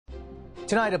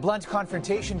Tonight, a blunt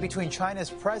confrontation between China's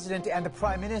president and the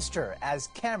prime minister as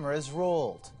cameras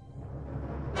rolled.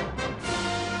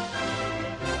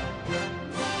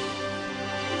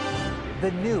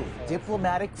 The new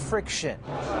diplomatic friction.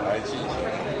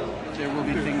 There will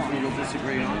be things we will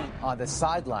disagree on the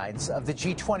sidelines of the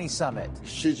G20 summit.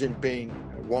 Xi Jinping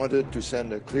wanted to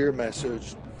send a clear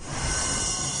message.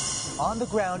 On the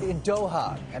ground in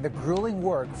Doha and the grueling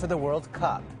work for the World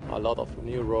Cup. A lot of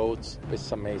new roads,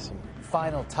 it's amazing.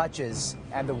 Final touches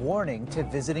and the warning to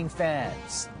visiting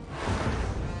fans.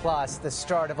 Plus, the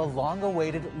start of a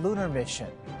long-awaited lunar mission.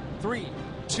 3,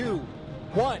 2,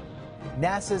 1.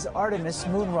 NASA's Artemis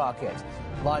moon rocket,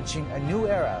 launching a new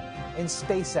era in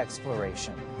space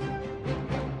exploration.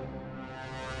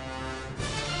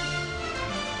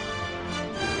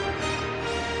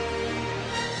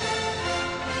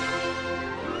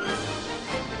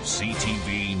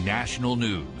 CTV National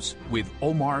News with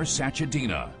Omar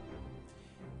Sachedina.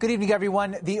 Good evening,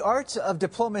 everyone. The art of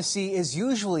diplomacy is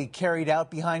usually carried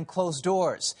out behind closed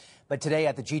doors. But today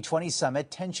at the G20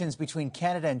 summit, tensions between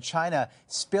Canada and China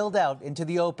spilled out into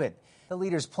the open. The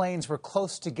leaders' planes were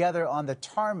close together on the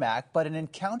tarmac, but an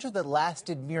encounter that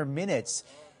lasted mere minutes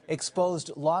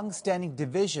exposed long-standing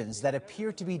divisions that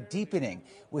appear to be deepening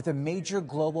with a major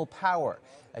global power,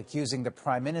 accusing the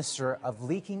Prime Minister of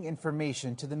leaking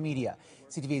information to the media.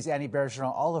 CTV's Annie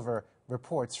Bergeron-Oliver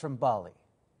reports from Bali.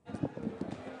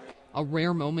 A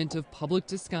rare moment of public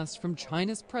disgust from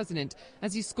China's president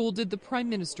as he scolded the prime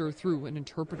minister through an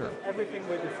interpreter. Everything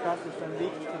we discuss is then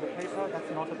leaked to the paper.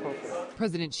 That's not appropriate.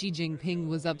 President Xi Jinping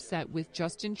was upset with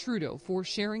Justin Trudeau for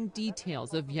sharing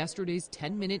details of yesterday's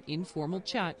 10-minute informal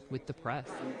chat with the press.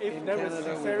 In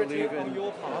Canada, we believe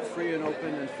in free and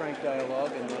open and frank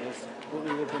dialogue, and that is what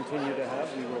we will continue to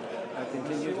have. We will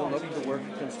continue to look to work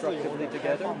constructively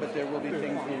together, but there will be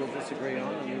things we will disagree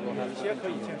on, and we will have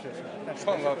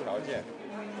to.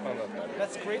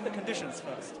 Let's create the conditions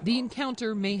first. The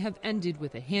encounter may have ended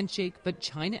with a handshake, but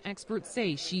China experts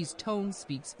say Xi's tone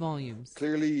speaks volumes.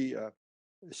 Clearly,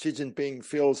 Xi Jinping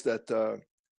feels that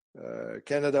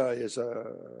Canada is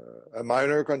a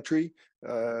minor country.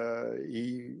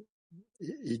 He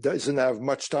doesn't have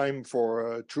much time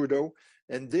for Trudeau,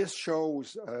 and this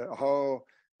shows how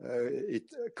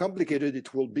complicated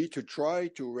it will be to try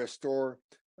to restore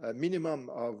a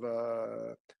minimum of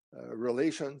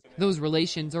relations. Those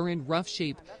relations are in rough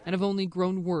shape and have only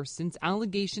grown worse since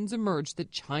allegations emerged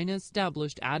that China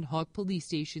established ad hoc police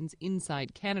stations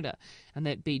inside Canada and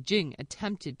that Beijing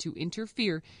attempted to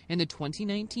interfere in the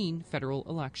 2019 federal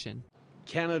election.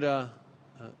 Canada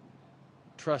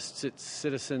trusts its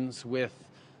citizens with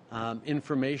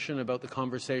information about the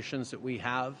conversations that we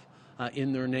have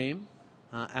in their name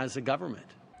as a government.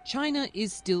 China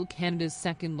is still Canada's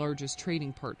second largest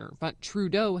trading partner, but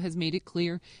Trudeau has made it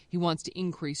clear he wants to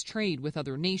increase trade with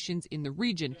other nations in the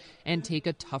region and take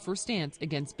a tougher stance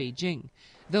against Beijing,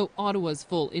 though Ottawa's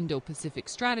full Indo-Pacific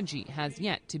strategy has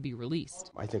yet to be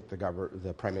released. I think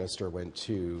the Prime Minister went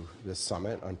to this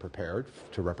summit unprepared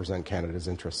to represent Canada's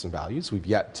interests and values. We've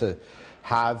yet to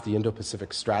have the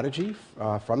Indo-Pacific strategy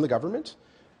from the government.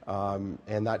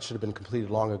 And that should have been completed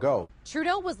long ago.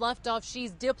 Trudeau was left off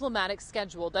Xi's diplomatic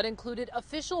schedule that included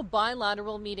official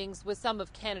bilateral meetings with some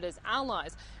of Canada's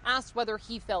allies. Asked whether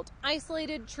he felt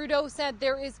isolated, Trudeau said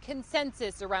there is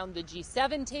consensus around the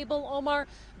G7 table, Omar,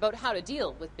 about how to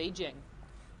deal with Beijing.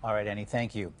 All right, Annie,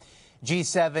 thank you.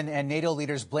 G7 and NATO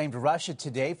leaders blamed Russia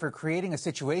today for creating a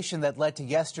situation that led to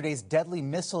yesterday's deadly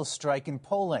missile strike in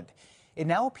Poland. It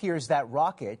now appears that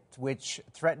rocket, which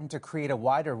threatened to create a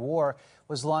wider war,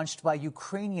 was launched by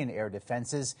Ukrainian air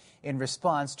defenses in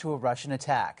response to a Russian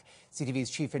attack. CTV's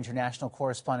chief international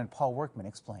correspondent Paul Workman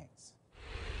explains.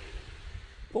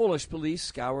 Polish police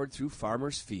scoured through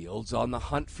farmers' fields on the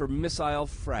hunt for missile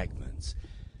fragments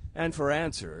and for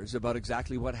answers about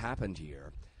exactly what happened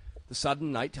here. The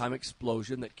sudden nighttime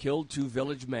explosion that killed 2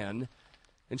 village men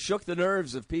and shook the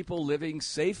nerves of people living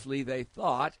safely, they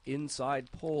thought,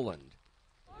 inside Poland.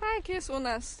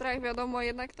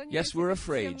 Yes, we're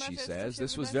afraid, she says.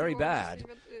 This was very bad.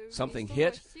 Something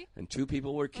hit, and 2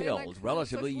 people were killed,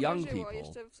 relatively young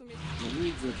people.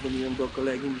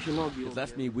 It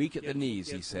left me weak at the knees,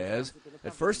 he says.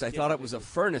 At first I thought it was a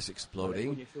furnace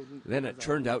exploding. Then it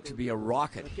turned out to be a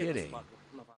rocket hitting.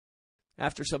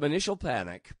 After some initial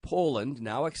panic, Poland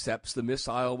now accepts the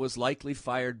missile was likely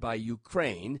fired by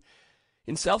Ukraine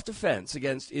in self-defense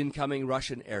against incoming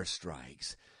Russian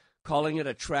airstrikes, calling it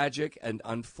a tragic and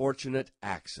unfortunate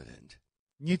accident.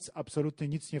 Absolutnie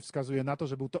nic nie wskazuje na to,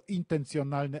 że był to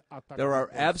intencjonalny atak. There are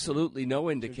absolutely no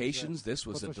indications this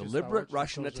was a deliberate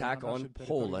Russian attack on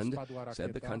Poland,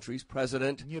 said the country's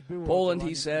president. Poland,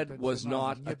 he said, was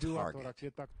not a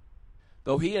target.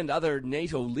 Though he and other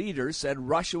NATO leaders said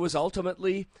Russia was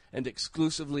ultimately and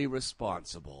exclusively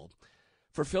responsible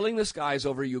for filling the skies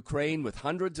over Ukraine with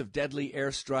hundreds of deadly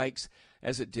airstrikes,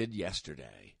 as it did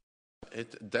yesterday.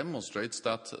 It demonstrates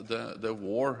that the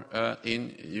war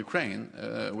in Ukraine,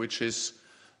 which is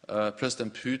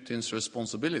President Putin's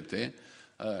responsibility,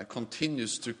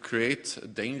 continues to create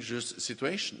dangerous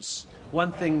situations.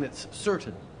 One thing that's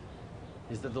certain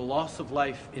is that the loss of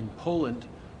life in Poland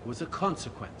was a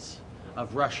consequence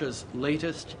of Russia's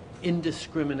latest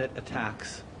indiscriminate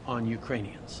attacks on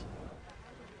Ukrainians.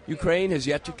 Ukraine has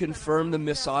yet to confirm the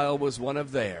missile was one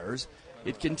of theirs.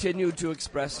 It continued to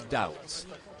express doubts,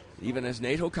 even as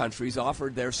NATO countries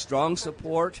offered their strong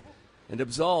support and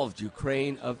absolved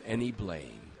Ukraine of any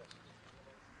blame.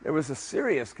 There was a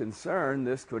serious concern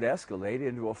this could escalate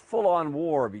into a full-on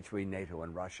war between NATO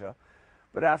and Russia,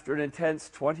 but after an intense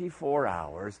 24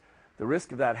 hours, the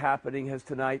risk of that happening has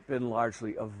tonight been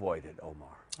largely avoided,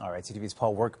 Omar. All right, CTV's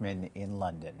Paul Workman in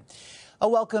London. A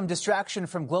welcome distraction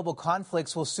from global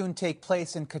conflicts will soon take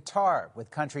place in Qatar,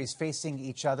 with countries facing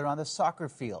each other on the soccer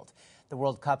field. The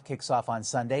World Cup kicks off on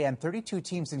Sunday, and 32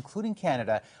 teams, including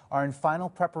Canada, are in final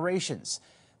preparations.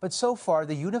 But so far,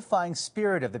 the unifying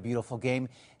spirit of the beautiful game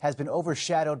has been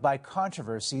overshadowed by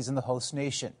controversies in the host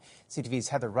nation. CTV's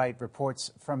Heather Wright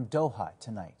reports from Doha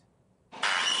tonight.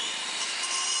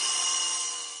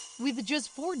 With just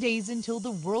 4 days until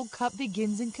the World Cup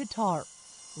begins in Qatar,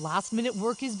 last-minute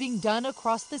work is being done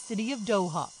across the city of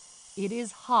Doha. It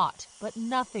is hot, but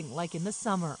nothing like in the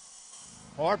summer.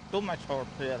 Hot, too much hot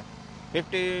here.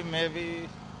 50, maybe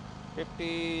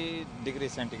 50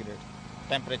 degrees centigrade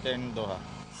temperature in Doha.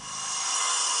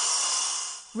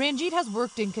 Ranjit has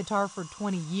worked in Qatar for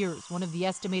 20 years, one of the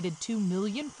estimated 2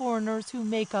 million foreigners who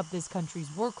make up this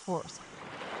country's workforce,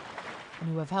 and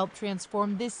who have helped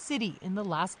transform this city in the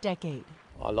last decade.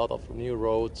 A lot of new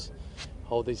roads,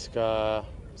 how this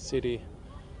city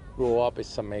grew up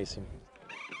is amazing.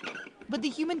 But the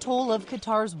human toll of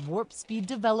Qatar's warp speed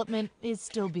development is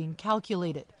still being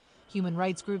calculated. Human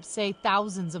rights groups say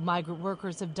thousands of migrant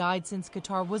workers have died since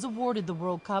Qatar was awarded the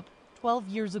World Cup 12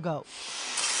 years ago.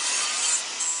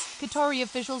 Qatari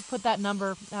officials put that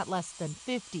number at less than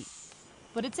 50.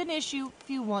 But it's an issue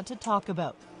few want to talk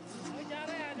about.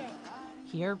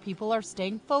 Here, people are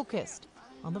staying focused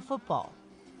on the football.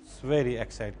 It's very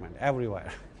excitement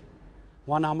everywhere.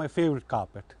 One of my favorite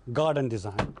carpet, garden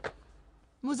design.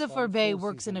 Muzaffar Bey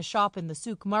works in a shop in the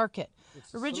souk market.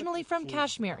 Originally from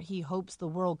Kashmir, he hopes the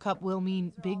World Cup will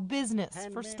mean big business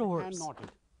for stores.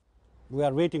 We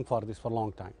are waiting for this for a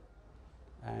long time,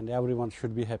 and everyone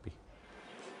should be happy.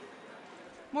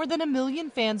 More than 1 million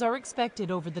fans are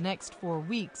expected over the next 4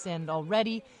 weeks, and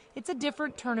already it's a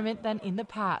different tournament than in the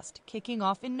past, kicking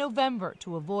off in November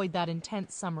to avoid that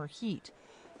intense summer heat.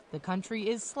 The country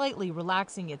is slightly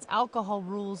relaxing its alcohol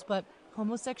rules, but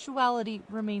homosexuality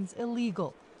remains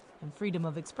illegal, and freedom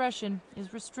of expression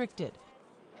is restricted.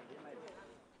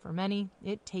 For many,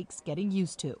 it takes getting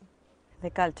used to. The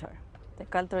culture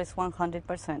is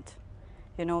 100%.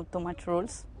 You know, too much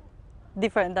rules,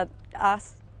 different than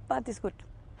us, but it's good.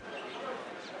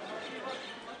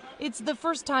 It's the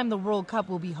first time the World Cup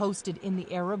will be hosted in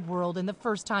the Arab world and the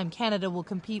first time Canada will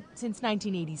compete since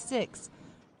 1986.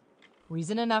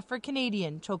 Reason enough for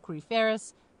Canadian Chokri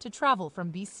Ferris to travel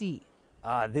from BC.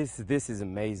 This is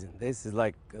amazing. This is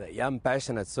like, I'm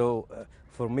passionate, so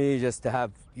for me, just to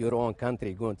have your own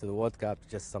country going to the World Cup,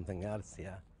 just something else,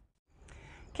 yeah.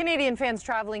 Canadian fans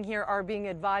traveling here are being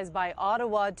advised by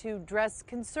Ottawa to dress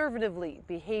conservatively,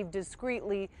 behave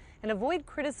discreetly, and avoid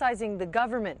criticizing the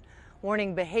government,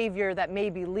 warning behavior that may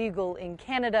be legal in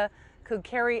Canada could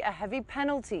carry a heavy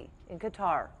penalty in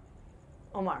Qatar.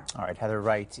 Omar. All right, Heather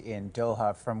Wright in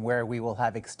Doha, from where we will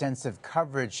have extensive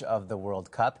coverage of the World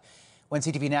Cup when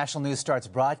CTV National News starts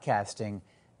broadcasting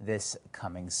this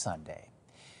coming Sunday.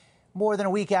 More than a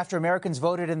week after Americans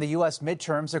voted in the U.S.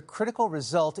 midterms, a critical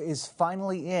result is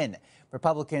finally in.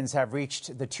 Republicans have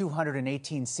reached the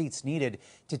 218 seats needed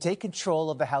to take control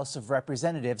of the House of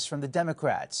Representatives from the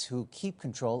Democrats, who keep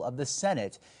control of the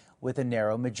Senate with a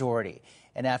narrow majority.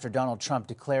 And after Donald Trump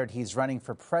declared he's running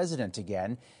for president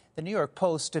again, the New York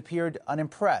Post appeared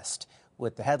unimpressed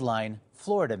with the headline,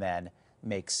 "Florida Man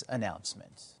Makes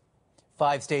Announcement."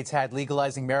 5 states had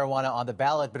legalizing marijuana on the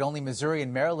ballot, but only Missouri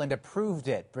and Maryland approved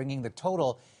it, bringing the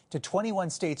total to 21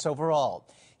 states overall.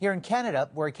 Here in Canada,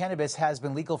 where cannabis has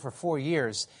been legal for 4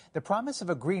 years, the promise of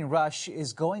a green rush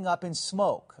is going up in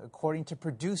smoke, according to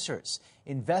producers,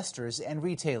 investors, and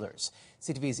retailers.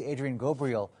 CTV's Adrian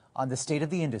Gabriel on the state of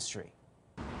the industry.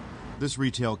 This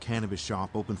retail cannabis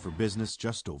shop opened for business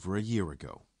just over a year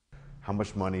ago. How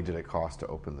much money did it cost to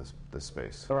open this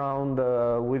space? Around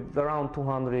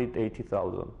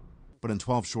 280,000. But in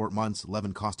 12 short months,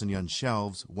 Levin Costignon's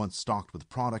shelves, once stocked with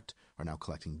product, are now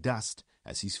collecting dust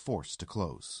as he's forced to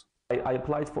close. I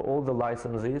applied for all the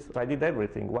licenses. I did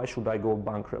everything. Why should I go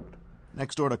bankrupt?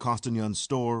 Next door to Costignon's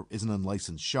store is an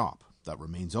unlicensed shop that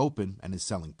remains open and is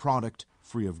selling product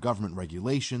free of government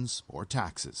regulations or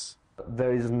taxes.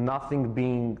 There is nothing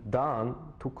being done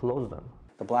to close them.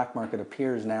 The black market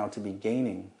appears now to be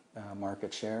gaining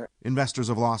market share. Investors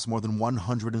have lost more than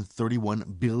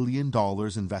 $131 billion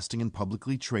investing in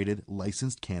publicly traded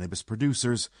licensed cannabis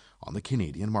producers on the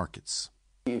Canadian markets.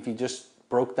 If you just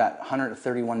broke that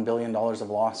 $131 billion of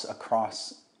loss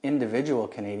across individual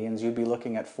Canadians, you'd be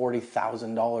looking at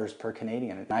 $40,000 per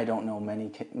Canadian. I don't know many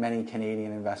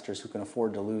Canadian investors who can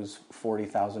afford to lose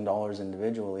 $40,000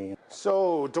 individually.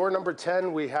 So door number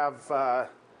 10, we have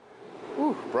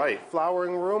bright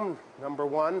flowering room, number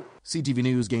 1. CTV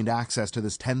News gained access to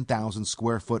this 10,000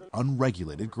 square foot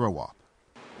unregulated grow-op.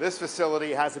 This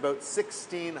facility has about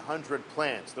 1,600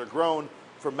 plants. They're grown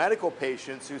for medical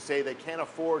patients who say they can't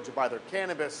afford to buy their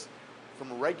cannabis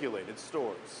from regulated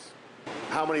stores.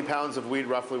 How many pounds of weed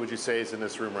roughly would you say is in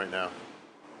this room right now?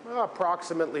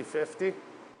 Approximately 50.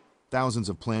 Thousands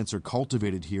of plants are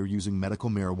cultivated here using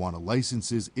medical marijuana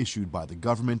licenses issued by the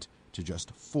government to just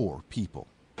 4 people.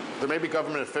 There may be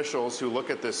government officials who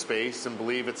look at this space and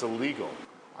believe it's illegal.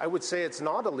 I would say it's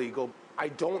not illegal. I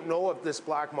don't know of this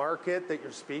black market that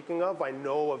you're speaking of. I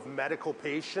know of medical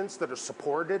patients that are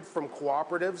supported from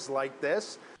cooperatives like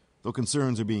this. Though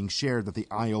concerns are being shared that the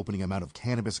eye-opening amount of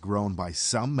cannabis grown by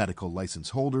some medical license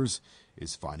holders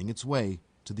is finding its way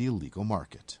to the illegal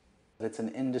market. It's an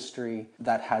industry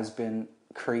that has been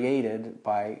created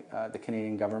by the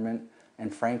Canadian government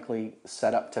and frankly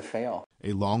set up to fail.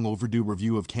 A long overdue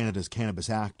review of Canada's Cannabis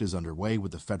Act is underway,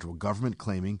 with the federal government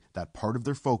claiming that part of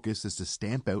their focus is to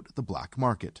stamp out the black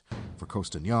market. For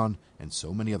Costagnon and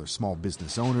so many other small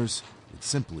business owners, it's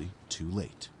simply too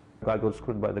late. I got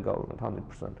screwed by the government,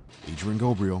 100%. Adrian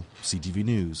Gabriel, CTV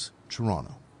News,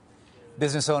 Toronto.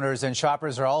 Business owners and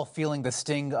shoppers are all feeling the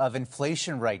sting of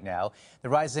inflation right now. The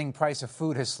rising price of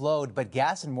food has slowed, but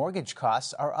gas and mortgage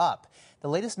costs are up. The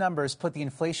latest numbers put the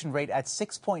inflation rate at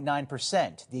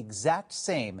 6.9%, the exact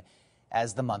same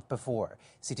as the month before.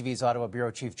 CTV's Ottawa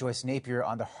Bureau Chief Joyce Napier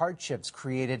on the hardships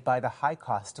created by the high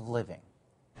cost of living.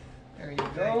 There you go.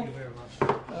 Thank you very much.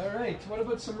 All right, what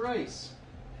about some rice?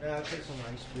 I'll take some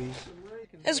rice, please.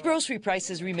 As grocery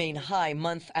prices remain high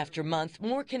month after month,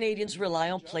 more Canadians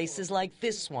rely on places like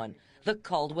this one, the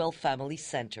Caldwell Family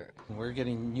Centre. We're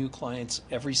getting new clients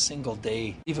every single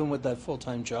day. Even with that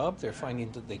full-time job, they're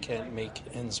finding that they can't make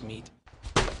ends meet.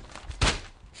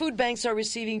 Food banks are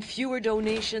receiving fewer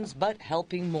donations, but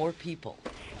helping more people.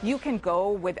 You can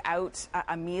go without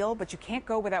a meal, but you can't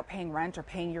go without paying rent or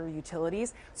paying your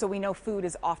utilities. So we know food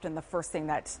is often the first thing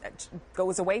that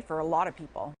goes away for a lot of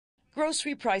people.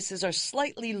 Grocery prices are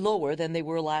slightly lower than they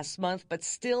were last month, but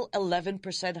still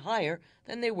 11% higher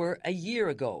than they were a year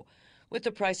ago, with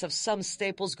the price of some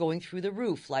staples going through the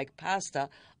roof, like pasta,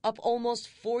 up almost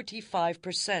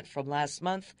 45% from last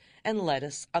month, and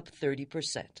lettuce up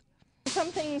 30%. Some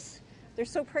things, they're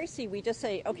so pricey, we just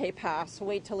say, okay, pass,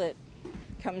 wait till it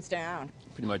comes down.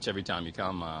 Pretty much every time you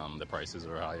come, the prices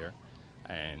are higher,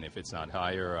 and if it's not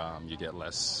higher, you get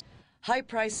less. High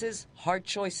prices, hard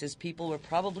choices people were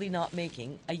probably not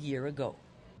making a year ago.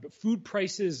 But food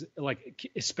prices,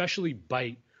 especially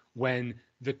bite when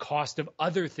the cost of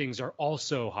other things are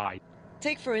also high.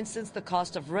 Take, for instance, the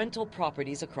cost of rental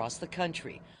properties across the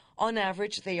country. On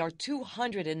average, they are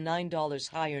 $209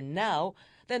 higher now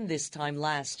than this time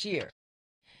last year.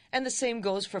 And the same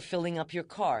goes for filling up your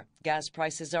car. Gas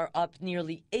prices are up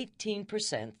nearly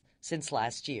 18% since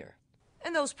last year.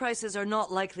 And those prices are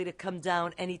not likely to come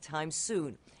down anytime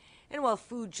soon. And while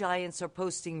food giants are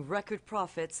posting record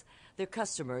profits, their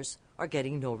customers are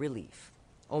getting no relief.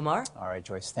 Omar? All right,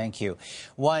 Joyce, thank you.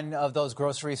 One of those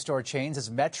grocery store chains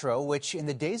is Metro, which in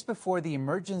the days before the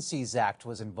Emergencies Act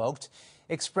was invoked,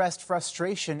 expressed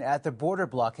frustration at the border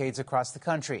blockades across the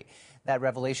country. That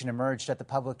revelation emerged at the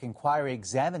public inquiry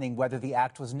examining whether the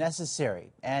act was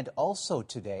necessary, and also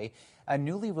today, a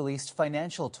newly released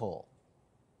financial toll.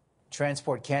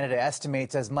 Transport Canada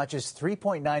estimates as much as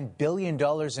 $3.9 billion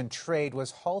in trade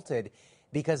was halted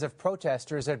because of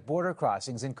protesters at border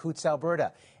crossings in Coutts,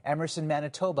 Alberta, Emerson,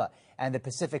 Manitoba, and the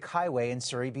Pacific Highway in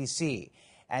Surrey, BC.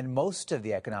 And most of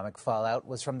the economic fallout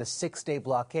was from the 6-day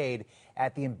blockade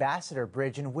at the Ambassador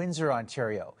Bridge in Windsor,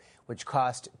 Ontario, which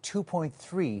cost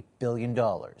 $2.3 billion.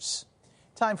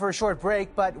 Time for a short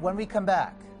break, but when we come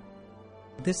back,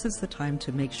 this is the time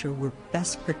to make sure we're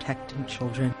best protecting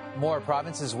children. More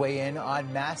provinces weigh in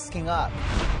on masking up,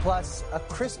 plus a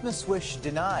Christmas wish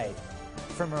denied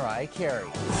for Mariah Carey.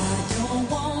 I don't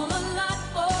want a lot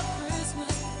for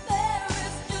Christmas. There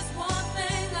is just one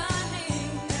thing I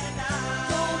need. And I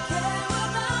don't care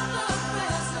about the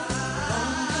presents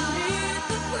underneath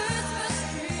the Christmas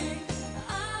tree.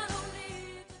 I don't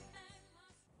need to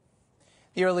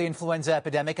thank The early influenza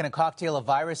epidemic and a cocktail of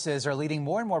viruses are leading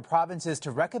more and more provinces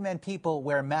to recommend people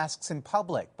wear masks in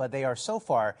public, but they are so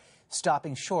far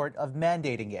stopping short of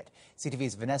mandating it.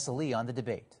 CTV's Vanessa Lee on the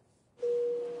debate.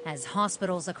 As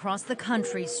hospitals across the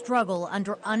country struggle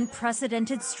under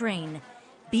unprecedented strain,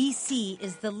 BC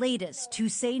is the latest to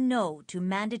say no to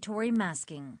mandatory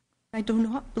masking. I do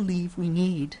not believe we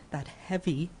need that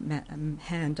heavy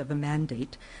hand of a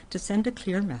mandate to send a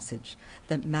clear message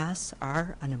that masks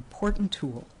are an important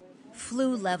tool.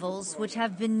 Flu levels, which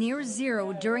have been near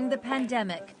zero during the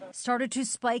pandemic, started to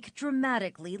spike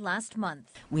dramatically last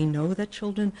month. We know that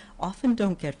children often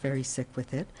don't get very sick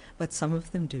with it, but some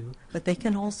of them do. But they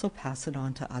can also pass it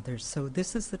on to others. So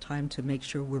this is the time to make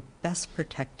sure we're best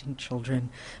protecting children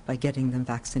by getting them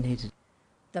vaccinated.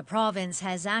 The province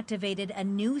has activated a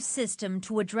new system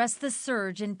to address the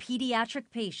surge in pediatric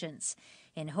patients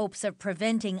in hopes of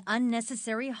preventing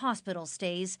unnecessary hospital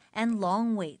stays and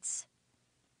long waits.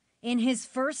 In his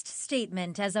first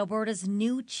statement as Alberta's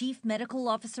new Chief Medical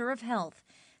Officer of Health,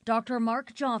 Dr.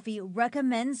 Mark Joffe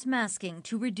recommends masking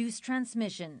to reduce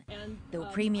transmission, though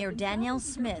Premier Danielle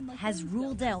Smith has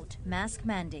ruled out mask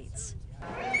mandates.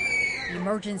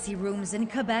 Emergency rooms in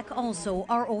Quebec also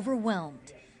are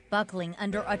overwhelmed, buckling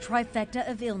under a trifecta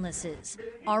of illnesses: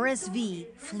 RSV,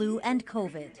 flu, and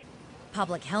COVID.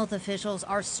 Public health officials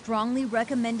are strongly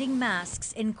recommending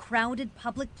masks in crowded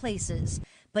public places,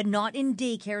 but not in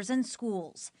daycares and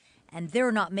schools. And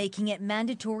they're not making it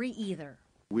mandatory either.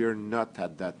 We're not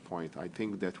at that point. I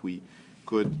think that we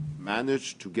could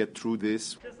manage to get through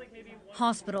this.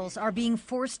 Hospitals are being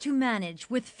forced to manage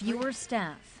with fewer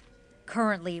staff.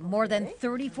 Currently, more than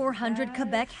 3,400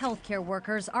 Quebec healthcare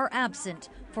workers are absent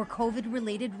for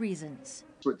COVID-related reasons.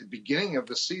 We're at the beginning of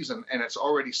the season, and it's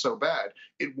already so bad,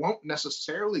 it won't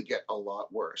necessarily get a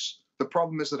lot worse. The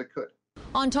problem is that it could.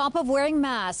 On top of wearing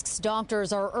masks,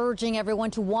 doctors are urging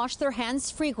everyone to wash their hands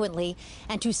frequently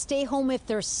and to stay home if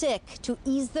they're sick to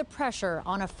ease the pressure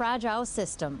on a fragile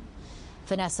system.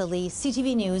 Vanessa Lee,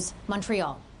 CTV News,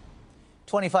 Montreal.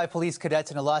 25 police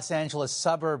cadets in a Los Angeles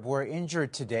suburb were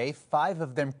injured today, 5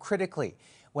 of them critically,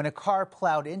 when a car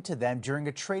plowed into them during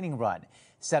a training run.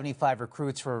 75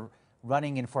 recruits were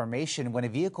running in formation when a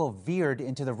vehicle veered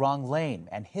into the wrong lane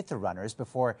and hit the runners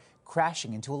before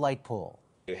crashing into a light pole.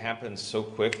 It happened so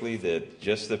quickly that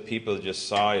just the people just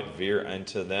saw it veer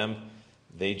into them.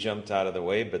 They jumped out of the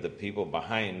way, but the people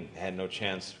behind had no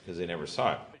chance because they never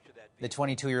saw it. The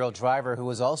 22-year-old driver, who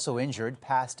was also injured,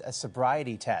 passed a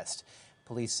sobriety test.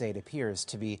 Police say it appears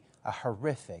to be a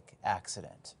horrific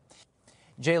accident.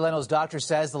 Jay Leno's doctor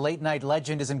says the late-night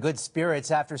legend is in good spirits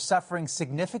after suffering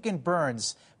significant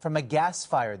burns from a gas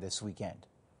fire this weekend.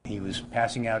 He was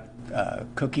passing out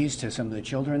cookies to some of the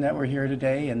children that were here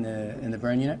today in the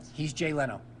burn unit. He's Jay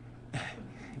Leno.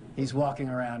 He's walking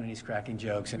around and he's cracking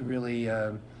jokes. And really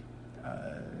an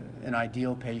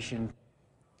ideal patient.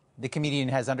 The comedian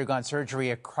has undergone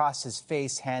surgery across his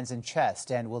face, hands, and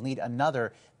chest and will need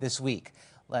another this week.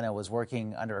 Leno was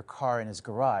working under a car in his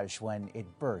garage when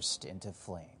it burst into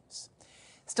flames.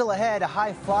 Still ahead, a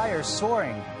high flyer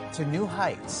soaring to new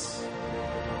heights.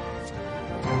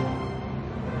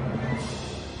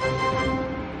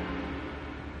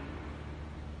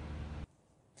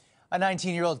 A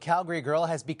 19-year-old Calgary girl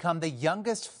has become the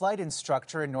youngest flight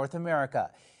instructor in North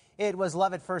America. It was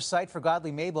love at first sight for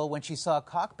Godly Mabel when she saw a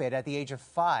cockpit at the age of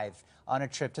 5 on a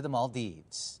trip to the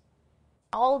Maldives.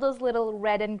 All those little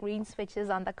red and green switches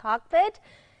on the cockpit,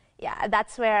 yeah,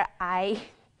 that's where I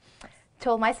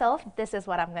told myself this is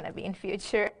what I'm going to be in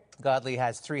future. Godly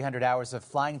has 300 hours of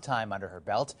flying time under her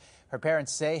belt. Her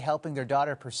parents say helping their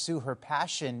daughter pursue her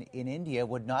passion in India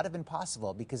would not have been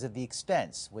possible because of the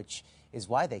expense, which is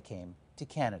why they came to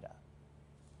Canada.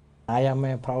 I am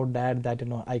a proud dad that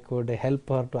I could help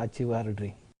her to achieve her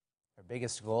dream. Her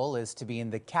biggest goal is to be in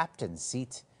the captain's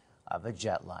seat of a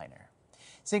jetliner.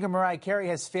 Singer Mariah Carey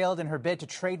has failed in her bid to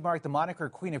trademark the moniker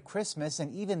Queen of Christmas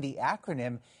and even the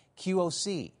acronym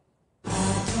QOC.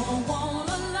 Don't want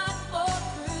a lot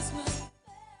for Christmas.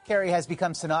 Carrie has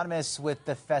become synonymous with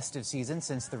the festive season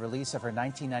since the release of her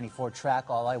 1994 track,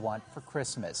 All I Want for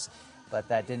Christmas. But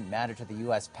that didn't matter to the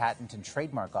U.S. Patent and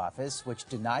Trademark Office, which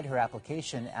denied her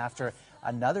application after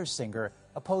another singer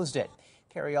opposed it.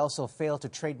 Carrie also failed to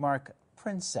trademark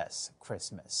Princess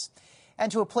Christmas.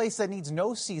 And to a place that needs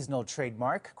no seasonal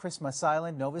trademark, Christmas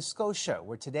Island, Nova Scotia,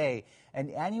 where today an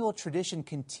annual tradition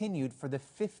continued for the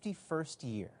 51st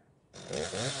year.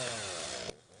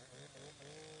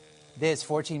 This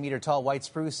 14-meter-tall white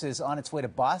spruce is on its way to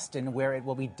Boston, where it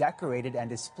will be decorated and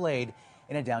displayed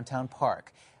in a downtown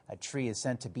park. A tree is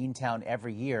sent to Beantown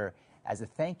every year as a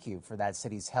thank you for that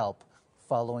city's help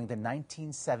following the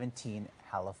 1917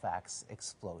 Halifax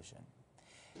explosion.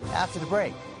 After the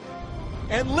break.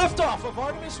 And liftoff of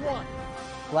Artemis 1.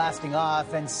 Blasting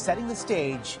off and setting the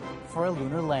stage for a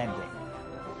lunar landing.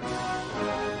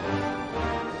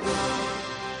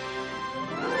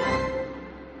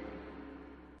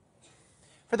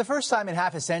 For the first time in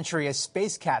half a century, a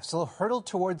space capsule hurtled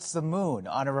towards the moon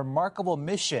on a remarkable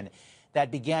mission that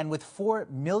began with 4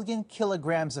 million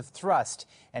kilograms of thrust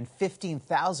and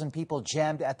 15,000 people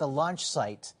jammed at the launch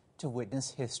site to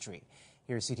witness history.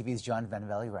 Here's CTV's John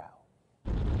Vanvalley-Rao.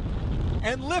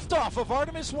 And liftoff of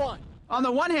Artemis 1. On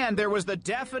the one hand, there was the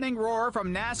deafening roar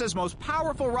from NASA's most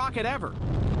powerful rocket ever.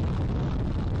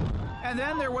 And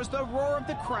then there was the roar of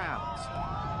the crowds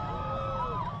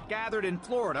gathered in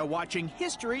Florida watching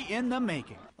history in the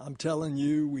making. I'm telling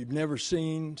you, we've never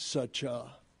seen such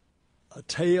a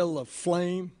tail of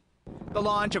flame. The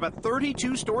launch of a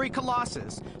 32-story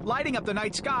Colossus, lighting up the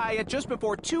night sky at just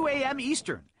before 2 a.m.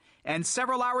 Eastern. And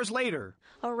several hours later,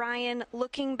 Orion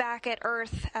looking back at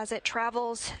Earth as it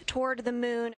travels toward the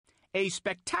moon. A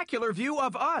spectacular view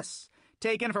of us,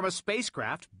 taken from a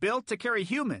spacecraft built to carry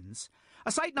humans,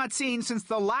 a sight not seen since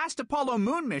the last Apollo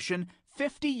moon mission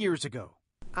 50 years ago.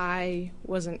 I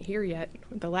wasn't here yet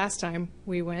the last time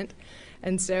we went,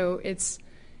 and so it's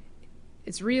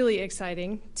really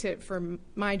exciting for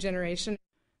my generation.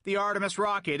 The Artemis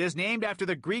rocket is named after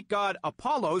the Greek god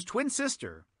Apollo's twin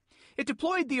sister. It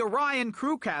deployed the Orion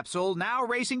crew capsule, now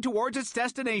racing towards its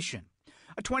destination.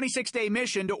 A 26-day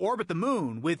mission to orbit the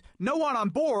moon with no one on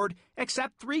board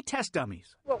except 3 test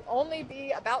dummies. We'll only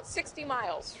be about 60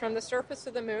 miles from the surface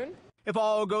of the moon. If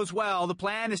all goes well, the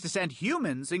plan is to send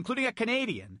humans, including a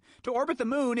Canadian, to orbit the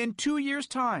moon in 2 years'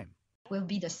 time. We'll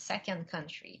be the second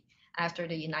country after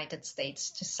the United States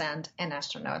to send an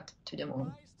astronaut to the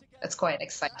moon. That's quite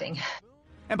exciting.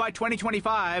 And by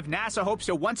 2025, NASA hopes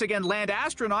to once again land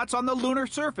astronauts on the lunar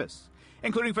surface,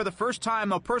 including for the first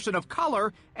time a person of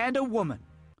color and a woman.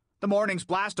 The morning's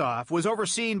blastoff was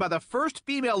overseen by the first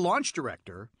female launch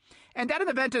director, and at an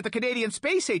event at the Canadian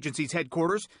Space Agency's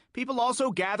headquarters, people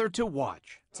also gathered to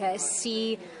watch. To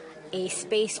see a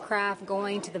spacecraft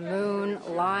going to the moon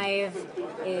live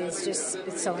is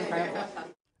it's so incredible.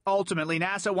 Ultimately,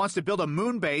 NASA wants to build a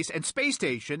moon base and space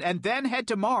station and then head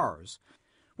to Mars,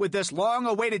 with this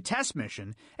long-awaited test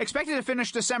mission expected to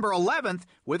finish December 11th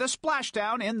with a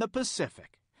splashdown in the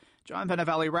Pacific. John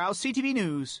Vanvalley-Rao, CTV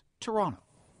News, Toronto.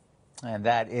 And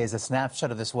that is a snapshot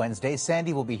of this Wednesday.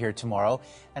 Sandy will be here tomorrow,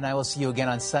 and I will see you again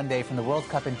on Sunday from the World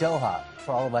Cup in Doha.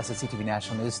 For all of us at CTV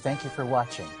National News, thank you for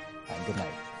watching, and good night.